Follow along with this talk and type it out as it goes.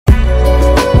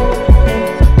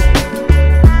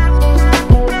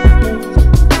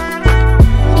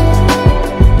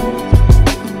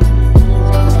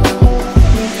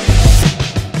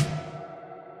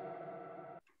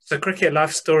So, Cricket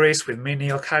Life Stories with me,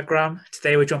 Neel Khagram.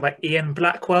 Today we're joined by Ian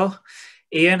Blackwell.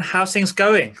 Ian, how's things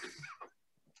going?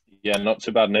 Yeah, not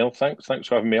too bad, Neil. Thanks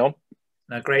for having me on.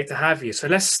 No, great to have you. So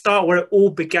let's start where it all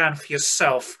began for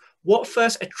yourself. What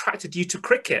first attracted you to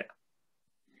cricket?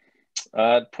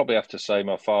 I'd probably have to say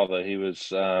my father. He was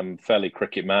fairly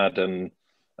cricket mad, and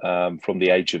from the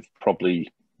age of probably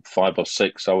 5 or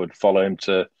 6, I would follow him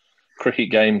to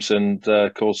cricket games and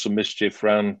cause some mischief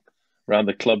around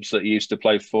the clubs that he used to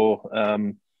play for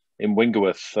in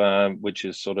Wingerworth, which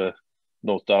is sort of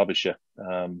North Derbyshire.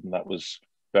 That was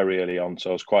very early on,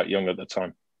 so I was quite young at the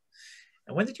time.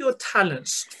 And when did your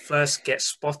talents first get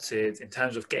spotted in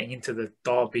terms of getting into the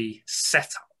Derby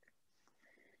setup?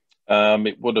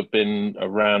 It would have been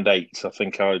around 8. I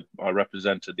think I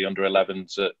represented the under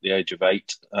 11s at the age of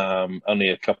 8, only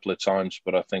a couple of times,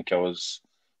 but I think I was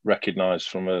recognised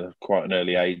from quite an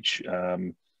early age.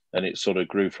 And it sort of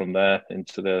grew from there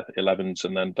into the 11s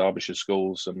and then Derbyshire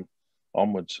schools and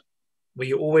onwards. Were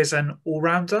you always an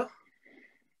all-rounder?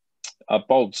 I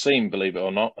bowled seam, believe it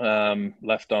or not,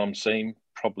 left arm seam,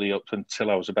 probably up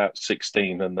until I was about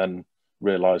 16, and then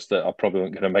realised that I probably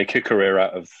wasn't going to make a career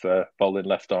out of bowling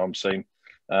left arm seam.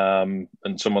 And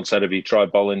someone said, "Have you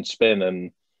tried bowling spin?"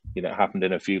 And it happened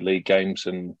in a few league games,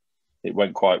 and it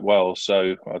went quite well.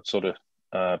 So I'd sort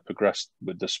of progressed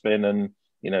with the spin, and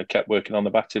kept working on the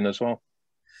batting as well.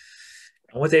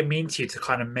 And what did it mean to you to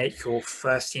kind of make your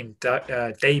first team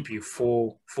debut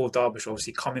for Derbyshire,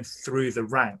 obviously coming through the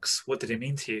ranks? What did it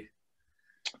mean to you?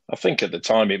 I think at the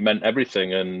time it meant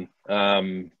everything, and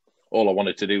all I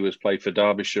wanted to do was play for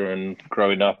Derbyshire. And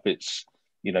growing up, it's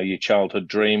your childhood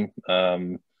dream.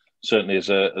 Certainly as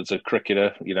a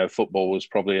cricketer, football was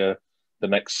probably the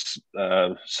next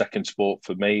second sport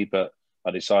for me, but I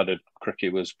decided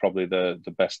cricket was probably the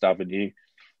best avenue.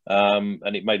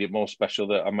 And it made it more special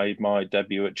that I made my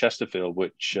debut at Chesterfield,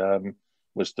 which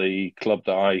was the club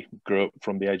that I grew up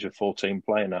from the age of 14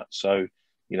 playing at. So,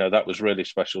 that was really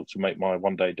special to make my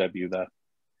one-day debut there.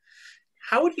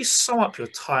 How would you sum up your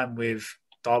time with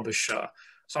Derbyshire?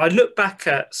 So I look back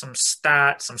at some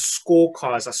stats, some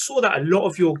scorecards. I saw that a lot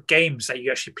of your games that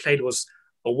you actually played was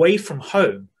away from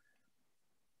home.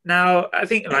 Now, I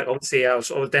think, like, obviously,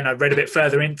 then I read a bit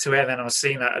further into it, and then I was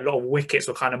seeing that a lot of wickets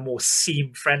were kind of more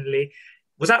seam friendly.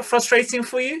 Was that frustrating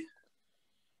for you?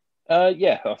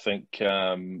 Yeah, I think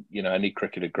any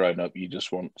cricketer growing up, you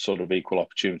just want sort of equal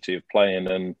opportunity of playing.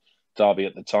 And Derby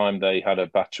at the time, they had a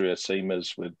battery of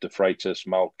seamers with De Freitas,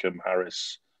 Malcolm,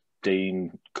 Harris,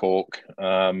 Dean, Cork,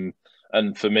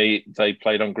 and for me, they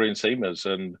played on green seamers,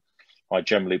 and I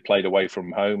generally played away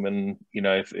from home. And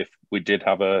if we did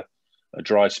have a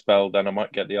dry spell, then I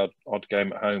might get the odd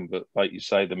game at home. But like you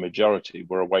say, the majority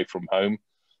were away from home.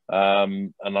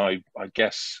 And I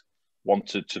guess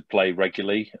wanted to play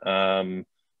regularly.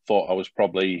 Thought I was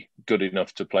probably good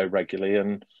enough to play regularly.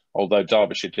 And although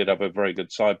Derbyshire did have a very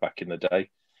good side back in the day,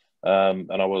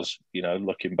 and I was,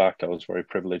 looking back, I was very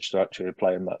privileged to actually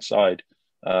play in that side.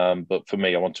 But for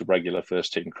me, I wanted regular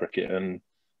first team cricket, and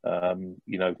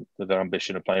with the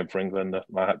ambition of playing for England,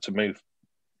 I had to move.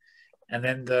 And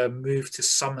then the move to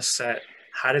Somerset,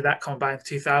 how did that come about in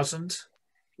 2000?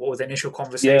 What were the initial Yeah,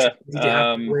 conversations? Did you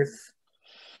have with?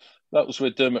 that was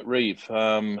with Dermot Reeve.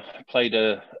 Played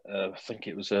I think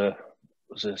it was a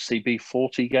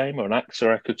CB40 game or an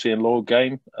AXA Equity and Law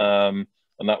game, and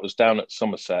that was down at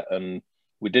Somerset, and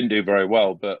we didn't do very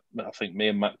well. But I think me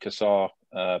and Matt Cassar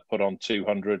put on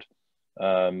 200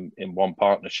 in one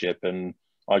partnership, and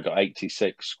I got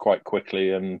 86 quite quickly.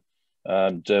 And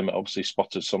Dermot obviously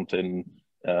spotted something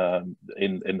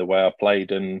in the way I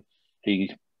played, and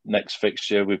he next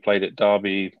fixture we played at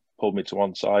Derby, pulled me to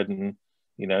one side, and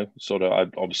sort of I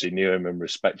obviously knew him and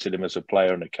respected him as a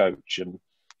player and a coach, and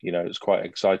it was quite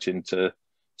exciting to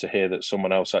hear that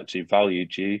someone else actually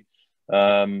valued you,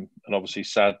 and obviously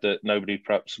sad that nobody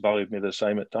perhaps valued me the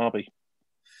same at Derby.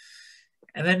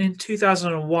 And then in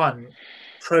 2001,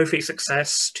 trophy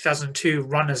success. 2002,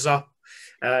 runners up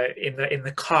in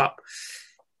the cup.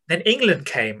 Then England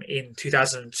came in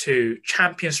 2002,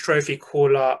 Champions Trophy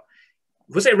call up.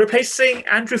 Was it replacing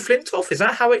Andrew Flintoff? Is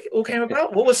that how it all came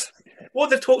about? What were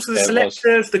the talks with the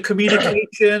selectors, the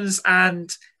communications,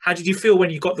 and how did you feel when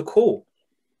you got the call?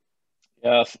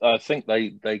 Yeah, I think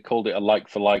they called it a like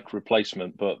for like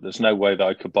replacement, but there's no way that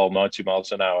I could bowl 90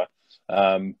 miles an hour.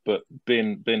 But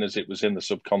being as it was in the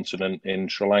subcontinent in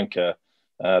Sri Lanka,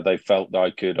 they felt that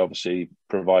I could obviously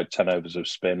provide 10 overs of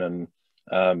spin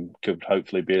and could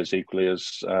hopefully be as equally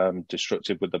as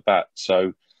destructive with the bat.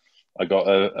 So I got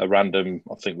a random,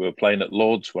 I think we were playing at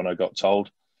Lord's when I got told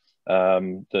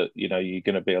that, you're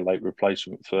going to be a late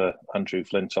replacement for Andrew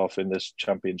Flintoff in this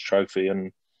Champions Trophy.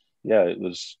 And yeah, it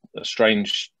was a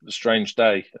strange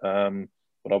day,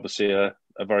 but obviously a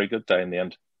very good day in the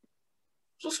end.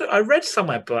 Also, I read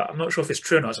somewhere, but I'm not sure if it's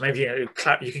true or not. So maybe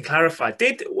you can clarify.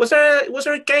 Was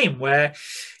there a game where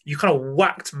you kind of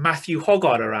whacked Matthew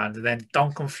Hoggard around, and then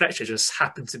Duncan Fletcher just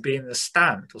happened to be in the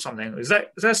stand or something? Is there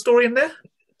a story in there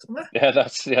somewhere? Yeah,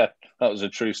 that was a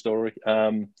true story.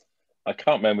 I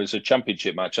can't remember. It was a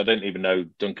championship match. I didn't even know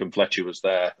Duncan Fletcher was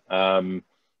there.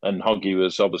 And Hoggy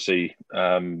was obviously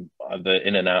the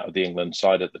in and out of the England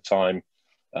side at the time.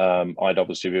 I'd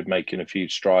obviously been making a few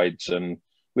strides, and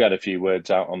we had a few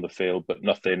words out on the field, but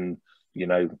nothing,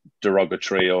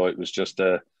 derogatory, or it was just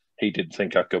he didn't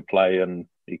think I could play, and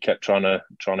he kept trying to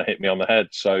hit me on the head.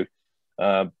 So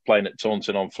playing at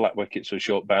Taunton on flat wickets with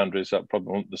short boundaries, that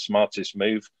probably wasn't the smartest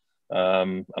move.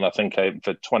 And I think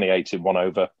for 28 in 1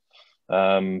 over,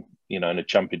 in a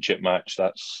championship match,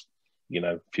 that's,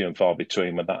 few and far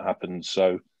between when that happens.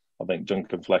 So I think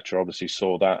Duncan Fletcher obviously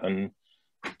saw that and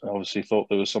obviously thought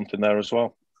there was something there as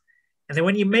well. And then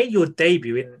when you made your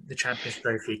debut in the Champions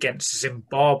Trophy against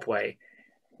Zimbabwe,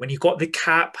 when you got the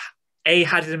cap,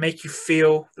 how did it make you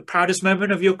feel? The proudest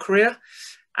moment of your career?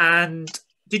 And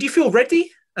did you feel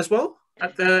ready as well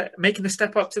at making the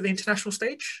step up to the international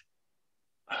stage?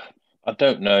 I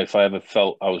don't know if I ever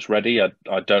felt I was ready.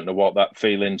 I don't know what that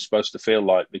feeling's supposed to feel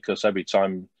like, because every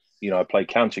time, I played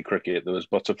county cricket, there was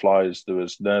butterflies, there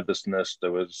was nervousness,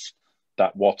 there was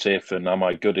that what if, and am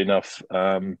I good enough?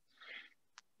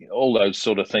 All those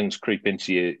sort of things creep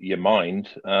into your mind,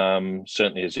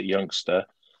 certainly as a youngster.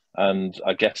 And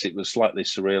I guess it was slightly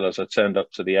surreal as I turned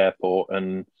up to the airport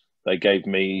and they gave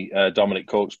me Dominic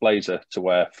Cork's blazer to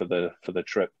wear for the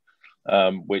trip,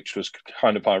 which was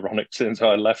kind of ironic since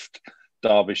I left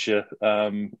Derbyshire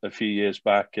a few years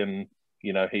back, and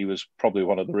he was probably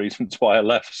one of the reasons why I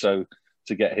left. So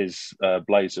to get his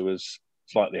blazer was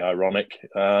slightly ironic,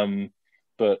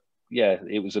 but yeah,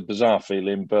 it was a bizarre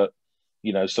feeling. But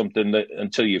something that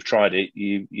until you've tried it,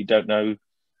 you don't know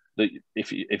that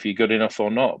if you're good enough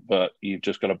or not. But you've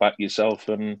just got to back yourself,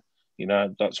 and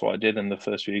that's what I did in the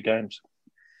first few games.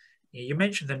 You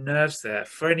mentioned the nerves there.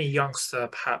 For any youngster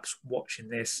perhaps watching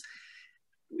this,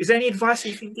 is there any advice that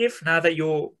you can give now that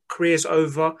your career's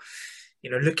over?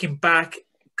 Looking back,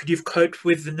 could you have coped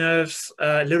with the nerves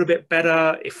a little bit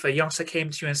better? If a youngster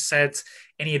came to you and said,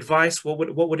 any advice, what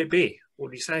would it be? What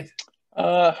would you say?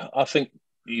 I think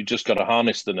you just got to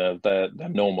harness the nerve. They're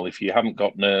normal. If you haven't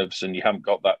got nerves and you haven't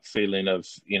got that feeling of,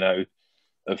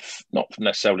 of not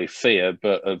necessarily fear,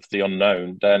 but of the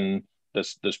unknown, then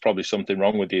there's probably something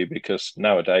wrong with you, because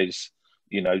nowadays,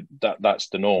 that's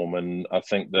the norm. And I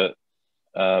think that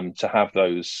to have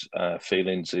those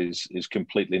feelings is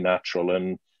completely natural,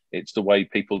 and it's the way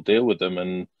people deal with them,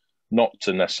 and not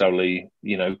to necessarily,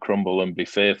 crumble and be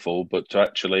fearful, but to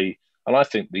actually, and I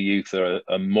think the youth are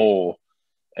more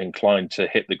inclined to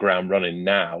hit the ground running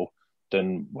now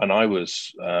than when I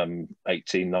was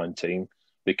 18, 19,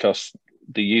 because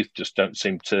the youth just don't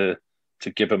seem to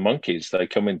give a monkeys. They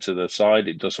come into the side,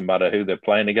 it doesn't matter who they're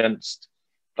playing against.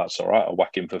 That's all right, I'll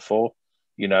whack him for 4,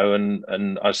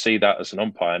 and I see that as an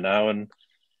umpire now, and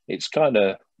it's kind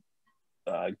of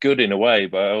good in a way,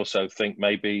 but I also think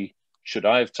maybe should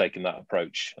I have taken that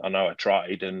approach? I know I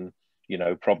tried, and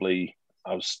probably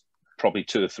I was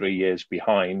 2 or 3 years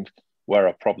behind where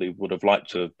I probably would have liked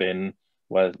to have been,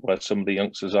 where some of the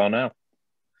youngsters are now.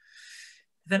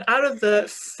 Then out of the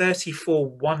 34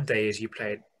 one days you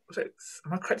played,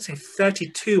 am I correct in saying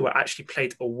 32 were actually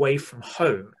played away from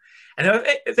home? And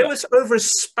there was over a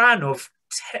span of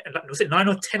 10, was it 9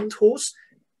 or 10 tours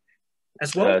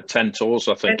as well? 10 tours,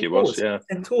 I think it was, yeah.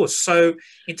 10 tours. So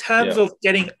in terms of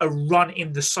getting a run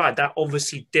in the side, that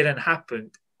obviously didn't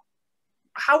happen.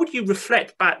 How would you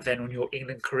reflect back then on your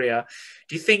England career?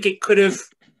 Do you think it could have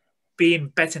been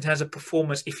better in terms of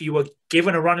performance if you were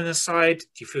given a run in the side? Do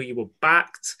you feel you were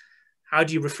backed? How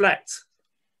do you reflect?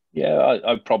 Yeah,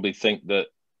 I probably think that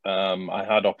I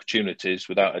had opportunities,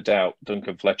 without a doubt.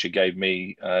 Duncan Fletcher gave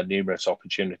me numerous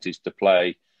opportunities to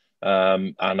play.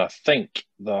 And I think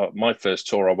my first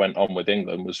tour I went on with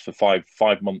England was for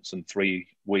five months and 3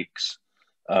 weeks,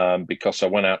 because I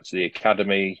went out to the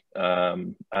academy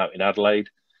out in Adelaide,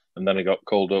 and then I got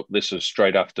called up. This was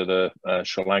straight after the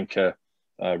Sri Lanka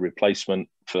replacement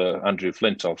for Andrew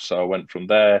Flintoff. So I went from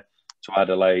there to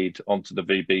Adelaide onto the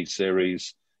VB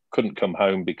series. Couldn't come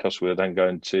home because we were then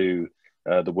going to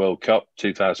the World Cup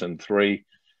 2003,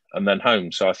 and then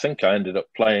home. So I think I ended up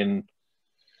playing,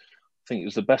 I think it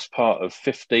was the best part of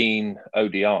 15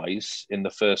 ODIs in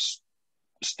the first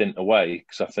stint away,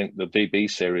 because I think the VB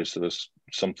series there was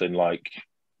something like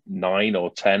 9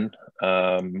 or 10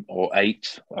 or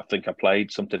 8. I think I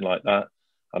played something like that.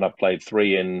 and I played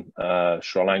 3 in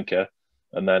Sri Lanka,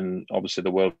 and then obviously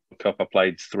the World Cup I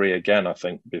played 3 again, I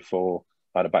think, before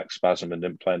I had a back spasm and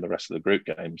didn't play in the rest of the group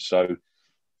games. So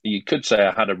you could say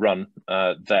I had a run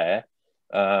there,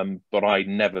 but I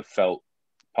never felt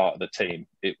part of the team.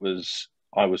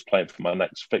 I was playing for my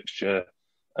next fixture.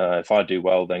 If I do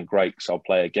well, then great, because I'll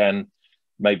play again.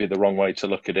 Maybe the wrong way to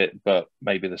look at it, but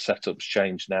maybe the setup's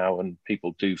changed now and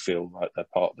people do feel like they're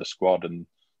part of the squad and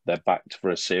they're backed for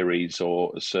a series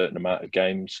or a certain amount of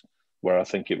games, where I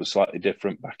think it was slightly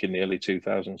different back in the early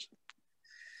 2000s.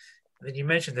 Then you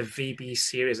mentioned the VB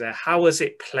series there. How was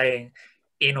it playing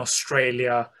in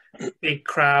Australia? Big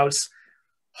crowds,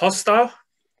 hostile?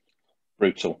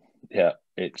 Brutal. Yeah,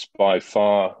 it's by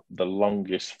far the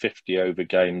longest 50 over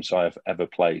games I've ever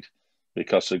played,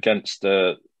 because against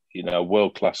the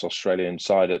world-class Australian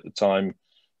side at the time,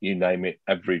 you name it,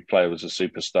 every player was a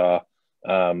superstar.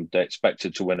 They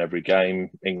expected to win every game.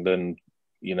 England,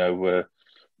 were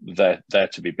there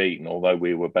to be beaten, although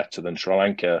we were better than Sri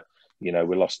Lanka. We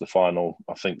lost the final,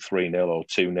 I think 3-0 or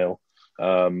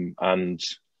 2-0. And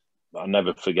I'll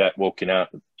never forget walking out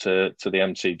to the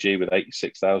MCG with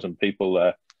 86,000 people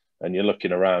there, and you're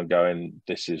looking around going,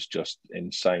 this is just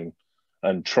insane.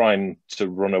 And trying to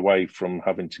run away from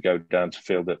having to go down to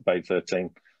field at Bay 13.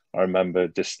 I remember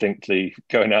distinctly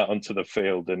going out onto the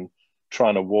field and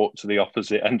trying to walk to the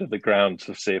opposite end of the ground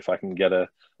to see if I can get a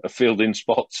fielding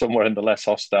spot somewhere in the less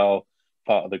hostile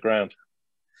part of the ground.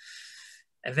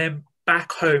 And then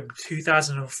back home,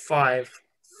 2005,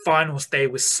 finals day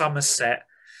with Somerset.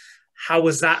 How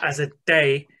was that as a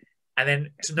day? And then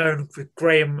it's known for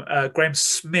Graeme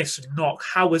Smith's knock.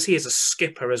 How was he as a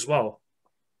skipper as well?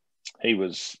 He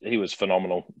was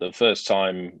phenomenal. The first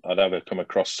time I'd ever come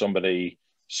across somebody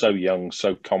so young,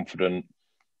 so confident,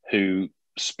 who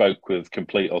spoke with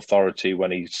complete authority.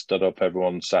 When he stood up,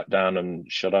 everyone sat down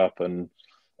and shut up. And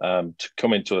to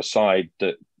come into a side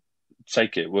that,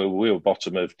 we were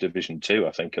bottom of Division 2,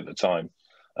 I think, at the time.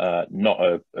 Not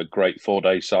a great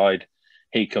 4-day side.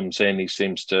 He comes in, he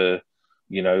seems to,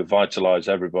 vitalise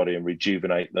everybody and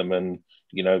rejuvenate them. And,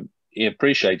 he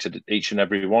appreciated each and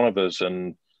every one of us.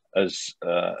 And as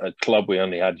a club, we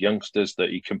only had youngsters that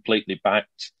he completely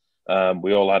backed.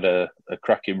 We all had a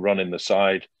cracking run in the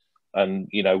side. And,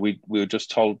 we were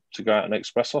just told to go out and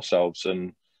express ourselves.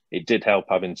 And it did help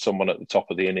having someone at the top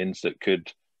of the innings that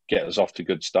could get us off to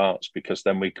good starts, because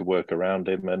then we could work around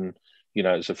him. And,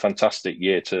 it's a fantastic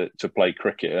year to play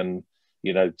cricket and,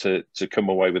 to come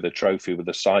away with a trophy with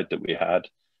the side that we had,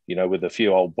 with a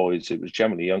few old boys. It was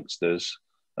generally youngsters.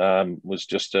 Was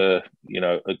just a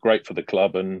great for the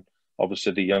club, and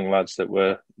obviously the young lads that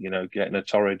were getting a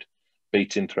torrid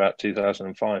beating throughout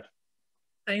 2005.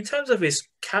 And in terms of his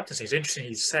captaincy, it's interesting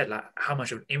you said like how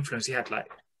much of an influence he had like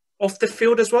off the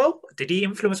field as well. Did he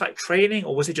influence like training,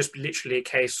 or was it just literally a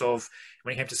case of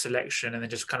when he came to selection and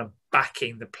then just kind of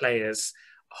backing the players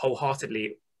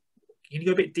wholeheartedly? Can you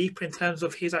go a bit deeper in terms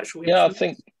of his actual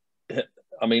influence? Yeah,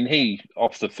 I mean, he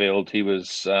off the field, he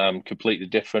was completely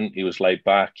different. He was laid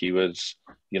back. He was,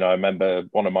 I remember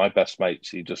one of my best mates,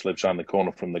 he just lives around the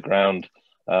corner from the ground.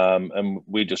 And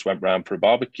we just went round for a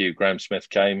barbecue. Graeme Smith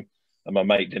came and my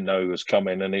mate didn't know he was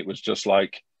coming. And it was just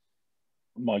like,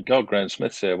 my God, Graeme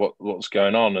Smith's here. What's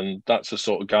going on? And that's the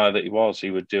sort of guy that he was.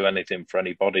 He would do anything for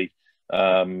anybody,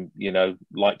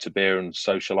 liked to beer and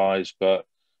socialise. But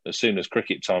as soon as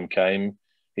cricket time came,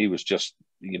 he was just,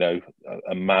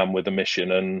 a man with a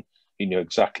mission, and he knew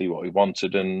exactly what he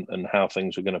wanted and how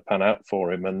things were going to pan out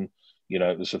for him. And,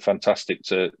 it was fantastic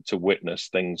to witness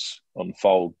things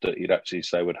unfold that he'd actually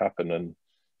say would happen. And,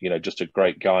 just a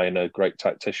great guy and a great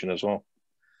tactician as well.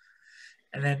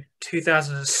 And then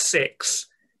 2006,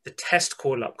 the test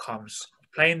call-up comes.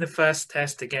 Playing the first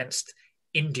test against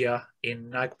India in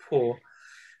Nagpur.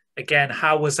 Again,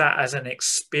 how was that as an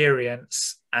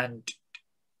experience? And,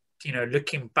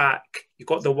 looking back, you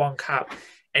got the one cap.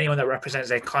 Anyone that represents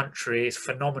their country is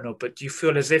phenomenal. But do you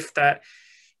feel as if that,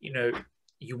 you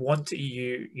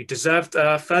deserved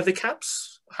further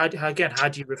caps? How do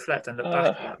you reflect and look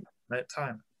back at that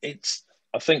time?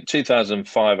 I think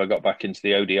 2005, I got back into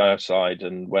the ODI side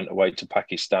and went away to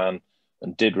Pakistan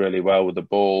and did really well with the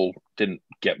ball. Didn't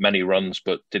get many runs,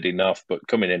 but did enough. But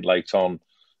coming in late on,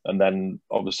 and then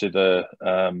obviously the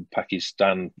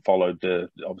Pakistan followed.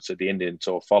 Obviously the Indian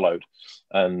tour followed,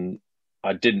 and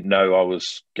I didn't know I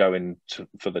was going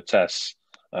for the tests.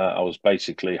 I was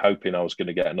basically hoping I was going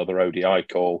to get another ODI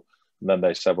call, and then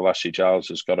they said, "Well, Ashley Giles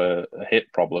has got a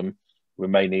hip problem. We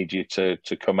may need you to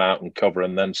come out and cover,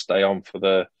 and then stay on for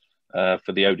the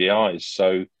ODIs."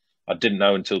 So I didn't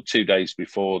know until 2 days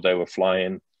before they were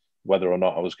flying whether or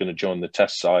not I was going to join the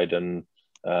test side, and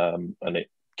it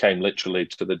came literally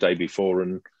to the day before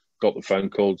and got the phone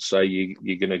call to say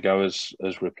you're going to go as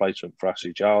replacement for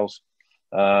Ashley Giles.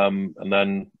 And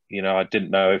then, I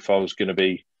didn't know if I was going to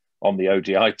be on the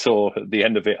ODI tour at the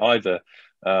end of it either,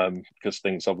 because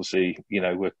things obviously,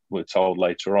 were told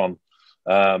later on.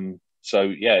 So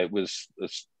yeah,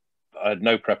 I had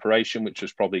no preparation, which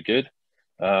was probably good.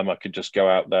 I could just go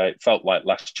out there. It felt like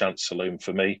last chance saloon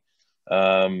for me,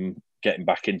 getting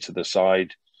back into the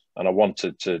side, and I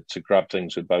wanted to grab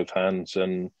things with both hands.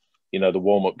 And the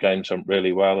warm-up games went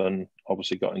really well, and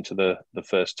obviously got into the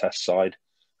first test side,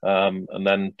 and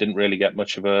then didn't really get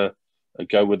much of a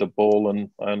go with the ball, and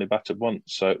I only batted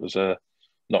once. So it was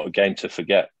not a game to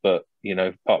forget. But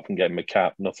apart from getting my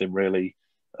cap, nothing really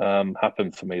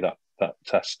happened for me that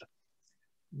test.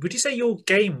 Would you say your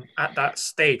game at that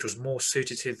stage was more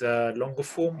suited to the longer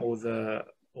form or the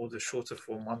shorter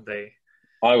form one day?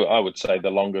 I would say the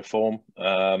longer form.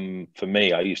 For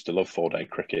me, I used to love 4-day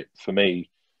cricket. For me,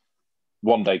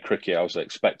 1-day cricket, I was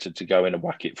expected to go in and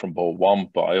whack it from ball one,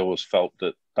 but I always felt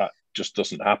that just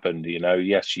doesn't happen.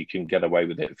 Yes, you can get away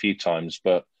with it a few times,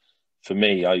 but for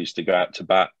me, I used to go out to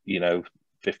bat,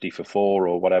 50 for 4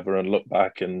 or whatever, and look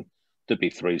back and there'd be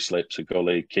 3 slips, a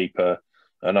gully, keeper.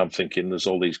 And I'm thinking there's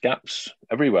all these gaps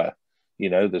everywhere.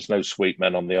 There's no sweep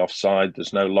men on the offside.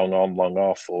 There's no long on, long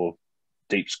off, or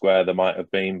deep square there might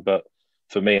have been. But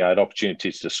for me, I had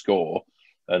opportunities to score.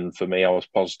 And for me, I was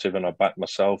positive and I backed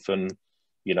myself. And,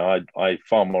 I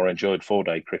far more enjoyed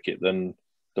 4-day cricket than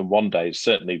 1 day,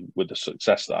 certainly with the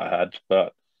success that I had.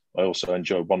 But I also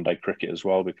enjoyed 1-day cricket as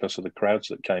well because of the crowds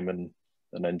that came and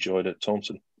enjoyed at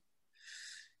Taunton.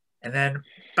 And then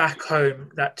back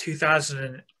home, that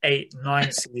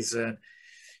 2008-9 season,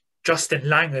 Justin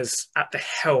Langer's at the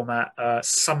helm at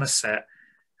Somerset.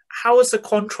 How was the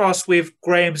contrast with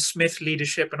Graeme Smith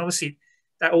leadership? And obviously,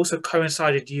 that also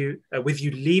coincided with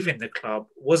you leaving the club.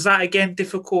 Was that again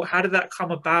difficult? How did that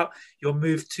come about? Your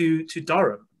move to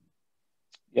Durham?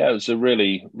 Yeah, it was a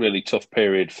really, really tough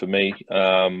period for me.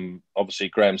 Obviously,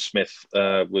 Graeme Smith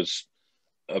was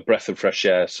a breath of fresh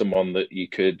air, someone that you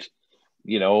could,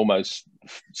 almost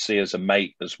see as a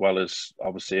mate as well as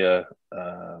obviously a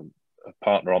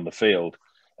partner on the field.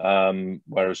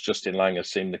 Whereas Justin Langer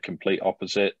seemed the complete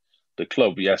opposite. The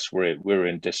club, yes, we're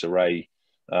in disarray.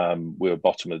 We were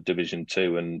bottom of Division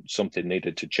 2 and something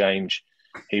needed to change.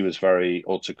 He was very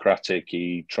autocratic.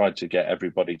 He tried to get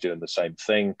everybody doing the same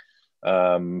thing.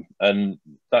 And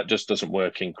that just doesn't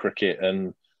work in cricket.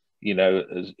 And,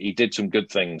 he did some good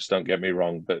things, don't get me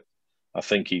wrong, but I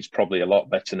think he's probably a lot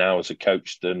better now as a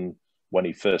coach than when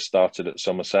he first started at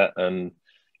Somerset. And,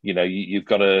 you've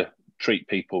got to treat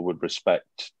people with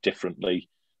respect differently.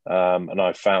 And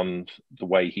I found the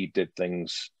way he did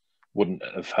things wouldn't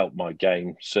have helped my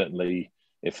game. Certainly,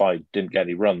 if I didn't get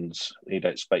any runs, he'd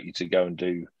expect you to go and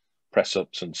do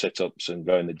press-ups and sit-ups and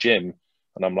go in the gym.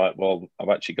 And I'm like, well, I've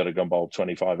actually got to go and bowl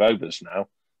 25 overs now.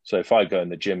 So if I go in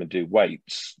the gym and do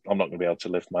weights, I'm not going to be able to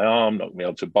lift my arm, not going to be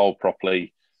able to bowl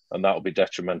properly, and that will be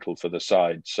detrimental for the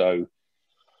side. So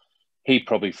he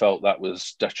probably felt that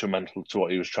was detrimental to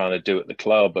what he was trying to do at the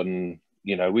club. And,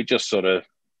 we just sort of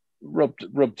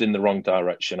rubbed in the wrong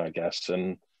direction, I guess.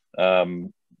 And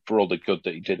for all the good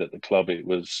that he did at the club, it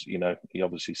was, he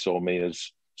obviously saw me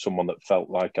as someone that felt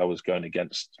like I was going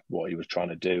against what he was trying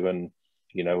to do. And,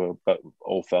 but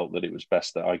all felt that it was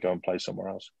best that I go and play somewhere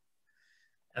else.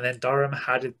 And then Durham,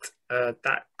 how did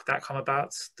that come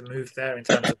about, the move there, in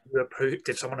terms of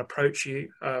did someone approach you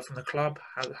from the club?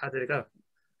 How did it go?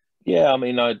 Yeah, I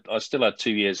mean, I still had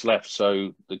 2 years left.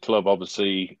 So the club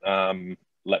obviously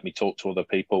let me talk to other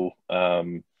people.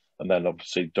 And then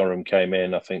obviously Durham came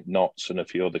in, I think Notts and a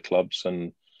few other clubs.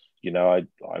 And,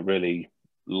 I really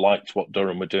liked what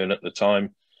Durham were doing at the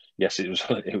time. Yes, it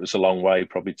was a long way,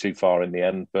 probably too far in the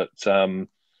end. But,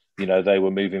 they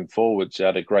were moving forwards. They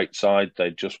had a great side. They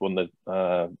just won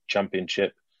the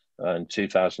championship in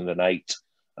 2008.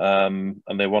 And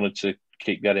they wanted to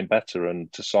keep getting better.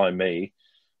 And to sign me,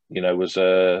 was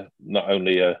not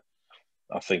only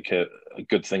I think a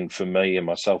good thing for me and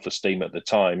my self-esteem at the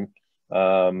time,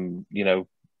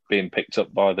 being picked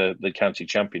up by the county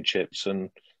championships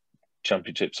and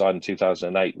championship side in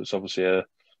 2008 was obviously a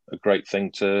great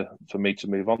thing for me to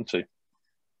move on to.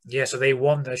 Yeah, so they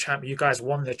won the champ. You guys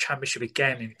won the championship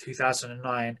again in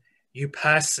 2009. You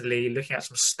personally, looking at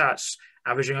some stats,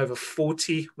 averaging over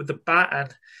 40 with the bat,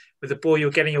 and with the ball, you're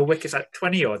getting your wickets at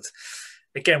 20 odds.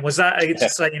 Again, was that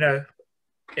just like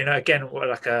again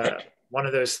like one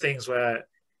of those things where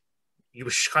you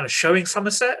were kind of showing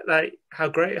Somerset like how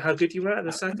good you were at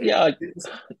the circuit? Yeah,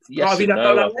 yes and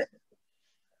no.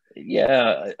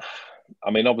 Yeah,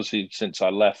 I mean, obviously, since I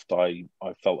left, I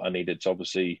felt I needed to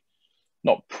obviously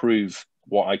not prove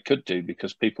what I could do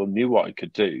because people knew what I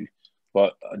could do,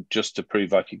 but just to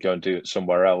prove I could go and do it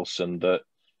somewhere else, and that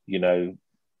you know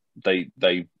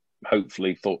they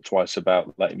hopefully thought twice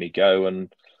about letting me go.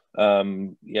 And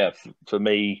yeah, for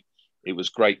me, it was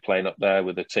great playing up there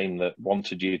with a team that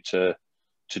wanted you to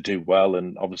do well,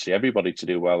 and obviously everybody to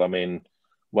do well. I mean,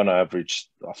 when I averaged,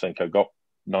 I think I got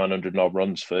 900 odd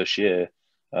runs first year.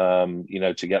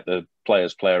 To get the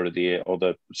Players Player of the Year or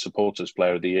the Supporters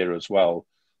Player of the Year as well,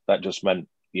 that just meant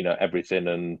everything.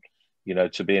 And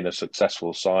to be in a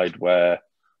successful side where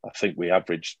I think we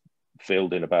averaged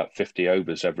fielding about 50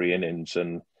 overs every innings,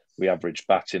 and we averaged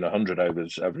batting 100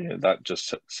 overs every innings. That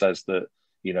just says that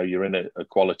you're in a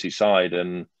quality side.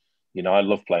 And I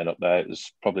love playing up there. It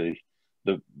was probably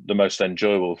the most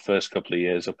enjoyable first couple of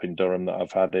years up in Durham that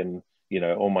I've had in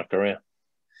all my career.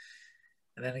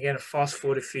 And then again, fast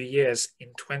forward a few years, in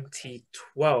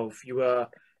 2012, you were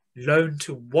loaned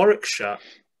to Warwickshire,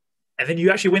 and then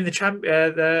you actually win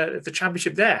the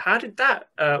championship there. How did that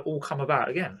all come about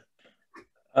again?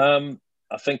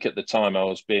 I think at the time I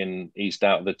was being eased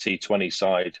out of the T20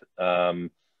 side.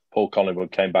 Paul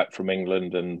Collingwood came back from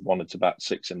England and wanted to bat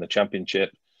six in the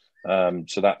championship.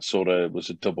 So that sort of was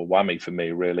a double whammy for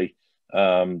me, really.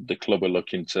 The club were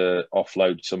looking to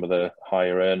offload some of the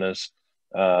higher earners.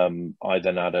 I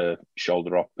then had a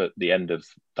shoulder op at the end of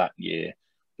that year.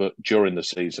 But during the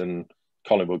season,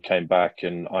 Collingwood came back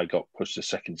and I got pushed to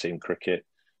second team cricket.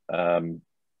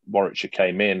 Warwickshire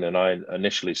came in and I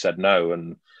initially said no.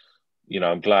 And,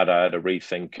 I'm glad I had a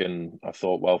rethink, and I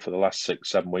thought, well, for the last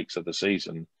 6-7 weeks of the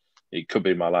season, it could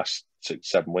be my last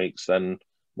 6-7 weeks. Then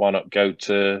why not go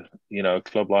to, a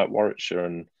club like Warwickshire?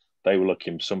 And they were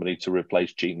looking for somebody to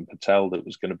replace Jeetan Patel that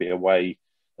was going to be away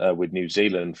with New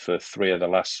Zealand for 3 of the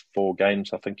last 4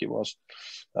 games, I think it was.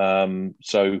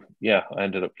 So, yeah, I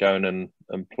ended up going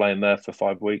and playing there for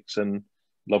 5 weeks and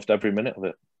loved every minute of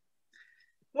it.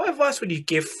 What advice would you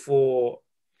give for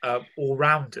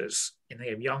all-rounders,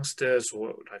 youngsters or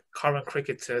like current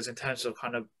cricketers, in terms of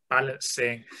kind of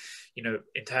balancing,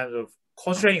 in terms of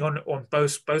concentrating on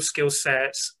both skill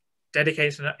sets,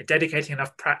 dedicating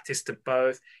enough practice to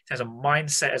both, in terms of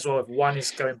mindset as well, if one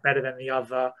is going better than the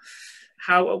other?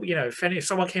 How, if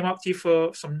someone came up to you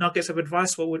for some nuggets of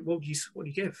advice, what would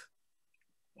you give?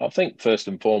 I think first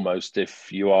and foremost,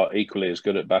 if you are equally as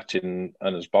good at batting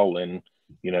and as bowling,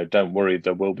 don't worry.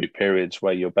 There will be periods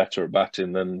where you're better at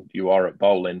batting than you are at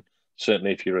bowling.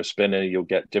 Certainly, if you're a spinner, you'll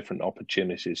get different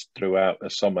opportunities throughout a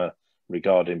summer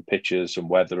regarding pitches and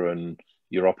weather and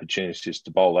your opportunities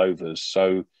to bowl overs.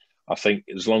 So I think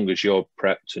as long as you're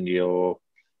prepped and you're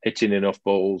hitting enough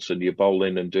balls and you're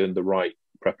bowling and doing the right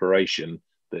preparation,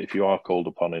 that if you are called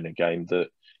upon in a game, that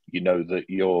that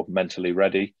you're mentally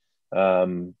ready.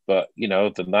 But other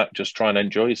than that, just try and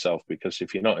enjoy yourself, because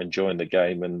if you're not enjoying the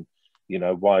game, and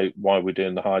why we're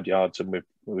doing the hard yards and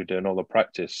we're doing all the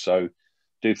practice. So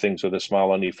do things with a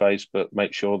smile on your face, but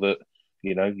make sure that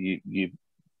you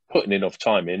putting enough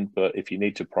time in. But if you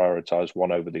need to prioritize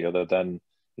one over the other, then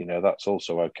that's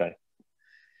also okay.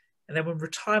 And then when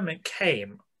retirement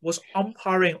came, was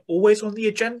umpiring always on the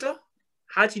agenda?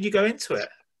 How did you go into it?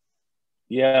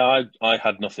 Yeah, I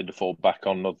had nothing to fall back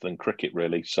on other than cricket,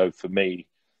 really. So for me,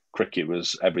 cricket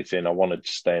was everything. I wanted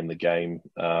to stay in the game.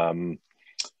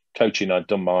 Coaching, I'd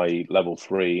done my level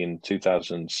 3 in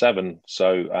 2007,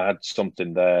 so I had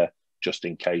something there just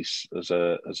in case as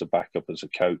a backup as a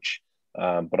coach.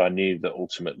 But I knew that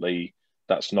ultimately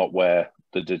that's not where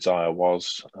the desire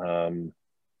was. And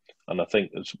I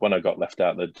think it's when I got left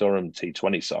out of the Durham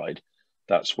T20 side,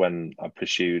 that's when I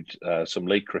pursued some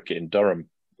league cricket in Durham.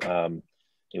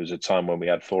 It was a time when we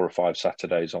had 4 or 5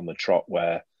 Saturdays on the trot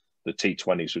where the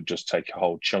T20s would just take a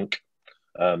whole chunk.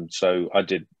 So I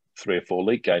did 3 or 4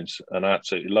 league games and I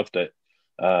absolutely loved it.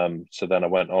 So then I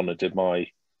went on and did my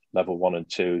level 1 and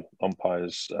 2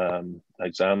 umpires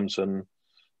exams, and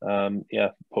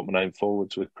put my name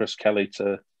forwards with Chris Kelly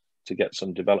to get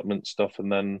some development stuff,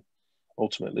 and then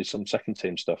ultimately some second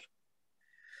team stuff.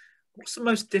 What's the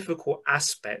most difficult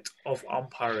aspect of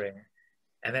umpiring?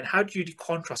 And then how do you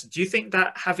contrast it? Do you think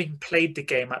that having played the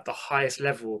game at the highest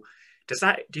level, do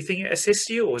you think it assists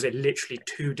you, or is it literally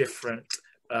 2 different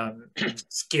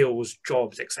skills,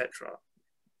 jobs, etc.?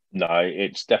 No,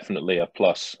 it's definitely a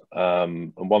plus.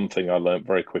 And one thing I learned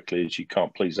very quickly is you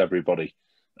can't please everybody,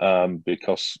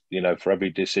 because for every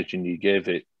decision you give,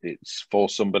 it's for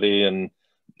somebody and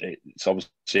it's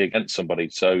obviously against somebody.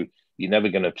 So you're never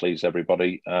going to please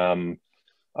everybody.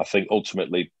 I think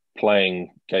ultimately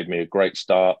playing gave me a great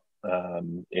start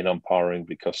in umpiring,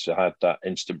 because I had that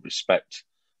instant respect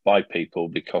by people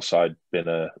because I'd been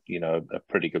a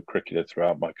pretty good cricketer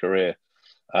throughout my career.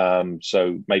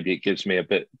 So maybe it gives me a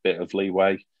bit of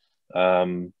leeway.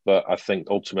 But I think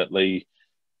ultimately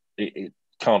it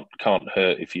can't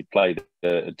hurt if you played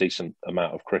a decent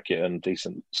amount of cricket and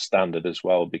decent standard as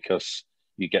well, because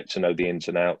you get to know the ins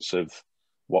and outs of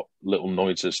what little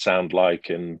noises sound like,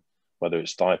 and whether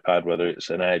it's thigh pad, whether it's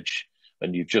an edge,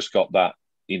 and you've just got that,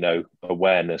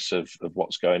 awareness of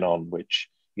what's going on, which,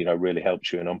 really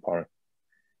helps you in umpiring.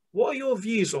 What are your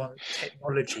views on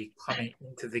technology coming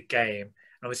into the game?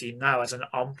 And obviously now as an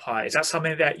umpire, is that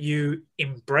something that you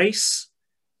embrace?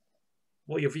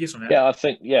 What are your views on it?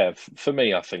 Yeah, for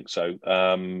me, I think so.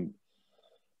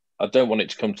 I don't want it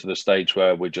to come to the stage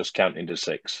where we're just counting to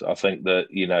six. I think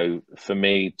that, for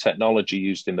me, technology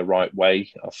used in the right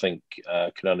way, I think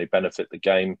can only benefit the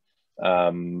game.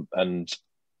 And,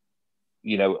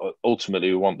 ultimately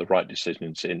we want the right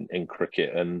decisions in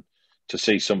cricket, and to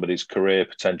see somebody's career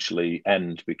potentially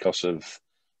end because of,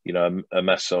 a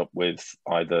mess up with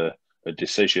either a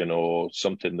decision or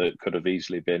something that could have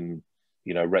easily been,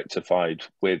 rectified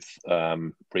with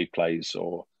replays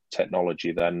or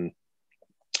technology, then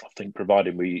I think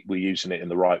provided we're using it in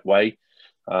the right way,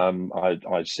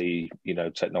 I see,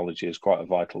 technology as quite a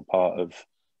vital part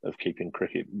of keeping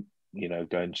cricket,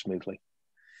 going smoothly.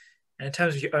 And in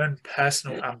terms of your own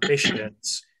personal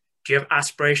ambitions, do you have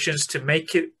aspirations to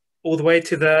make it all the way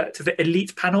to the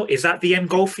elite panel? Is that the end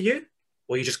goal for you?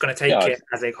 Or are you just going to take it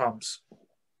as it comes?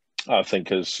 I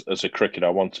think as a cricketer, I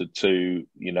wanted to,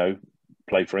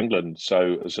 play for England.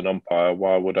 So as an umpire,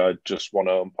 why would I just want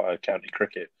to umpire county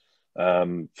cricket?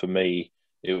 For me,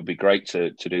 it would be great to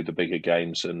do the bigger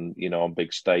games and, on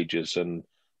big stages. And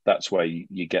that's where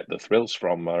you get the thrills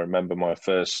from. I remember my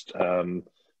first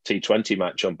T20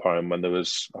 match umpiring when there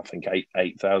was, I think,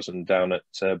 8,000 down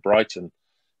at Brighton.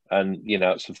 And,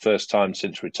 it's the first time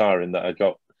since retiring that I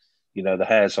got, the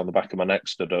hairs on the back of my neck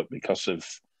stood up because of,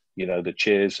 the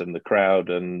cheers and the crowd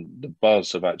and the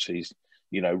buzz of actually,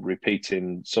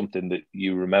 repeating something that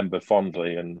you remember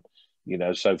fondly. And,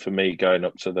 so for me, going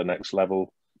up to the next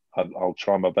level, I'll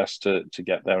try my best to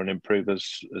get there and improve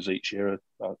as each year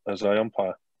as I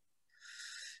umpire.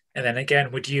 And then again,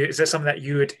 is there something that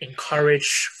you would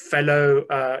encourage fellow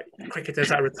cricketers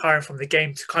that are retiring from the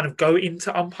game to kind of go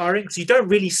into umpiring? Because you don't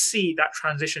really see that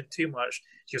transition too much.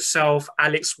 Yourself,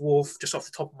 Alex Wolf, just off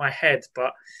the top of my head,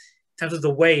 but in terms of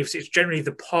the waves, it's generally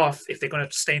the path. If they're going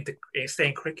to stay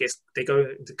in cricket, they go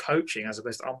into coaching as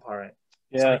opposed to umpiring.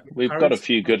 Yeah, we've got a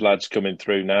few good lads coming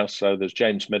through now. So there's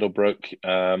James Middlebrook.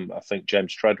 I think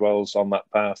James Treadwell's on that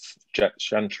path. Jack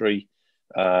Shantry.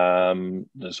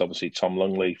 There's obviously Tom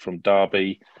Lungley from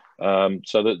Derby.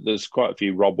 So there's quite a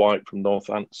few. Rob White from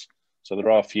Northants. So there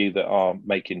are a few that are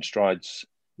making strides,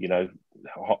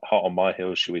 hot on my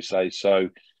heels, shall we say. So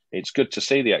it's good to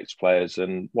see the ex-players.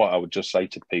 And what I would just say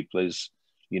to people is,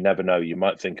 you never know. You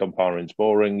might think umpiring's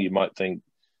boring. You might think,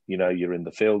 you're in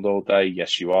the field all day.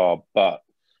 Yes, you are. But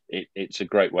it's a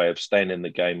great way of staying in the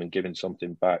game and giving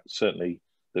something back. Certainly,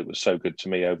 that was so good to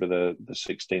me over the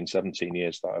 16, 17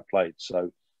 years that I played.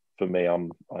 So for me,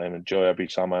 I enjoy every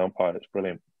time I umpire. It's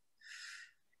brilliant.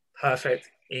 Perfect.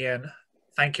 Ian,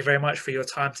 thank you very much for your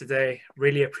time today.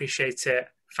 Really appreciate it.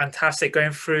 Fantastic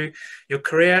going through your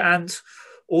career, and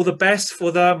all the best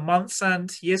for the months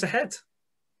and years ahead.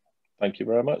 Thank you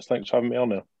very much. Thanks for having me on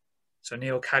now. So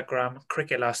Neel Khagram,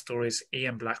 Cricket Life Stories,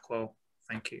 Ian Blackwell.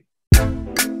 Thank you.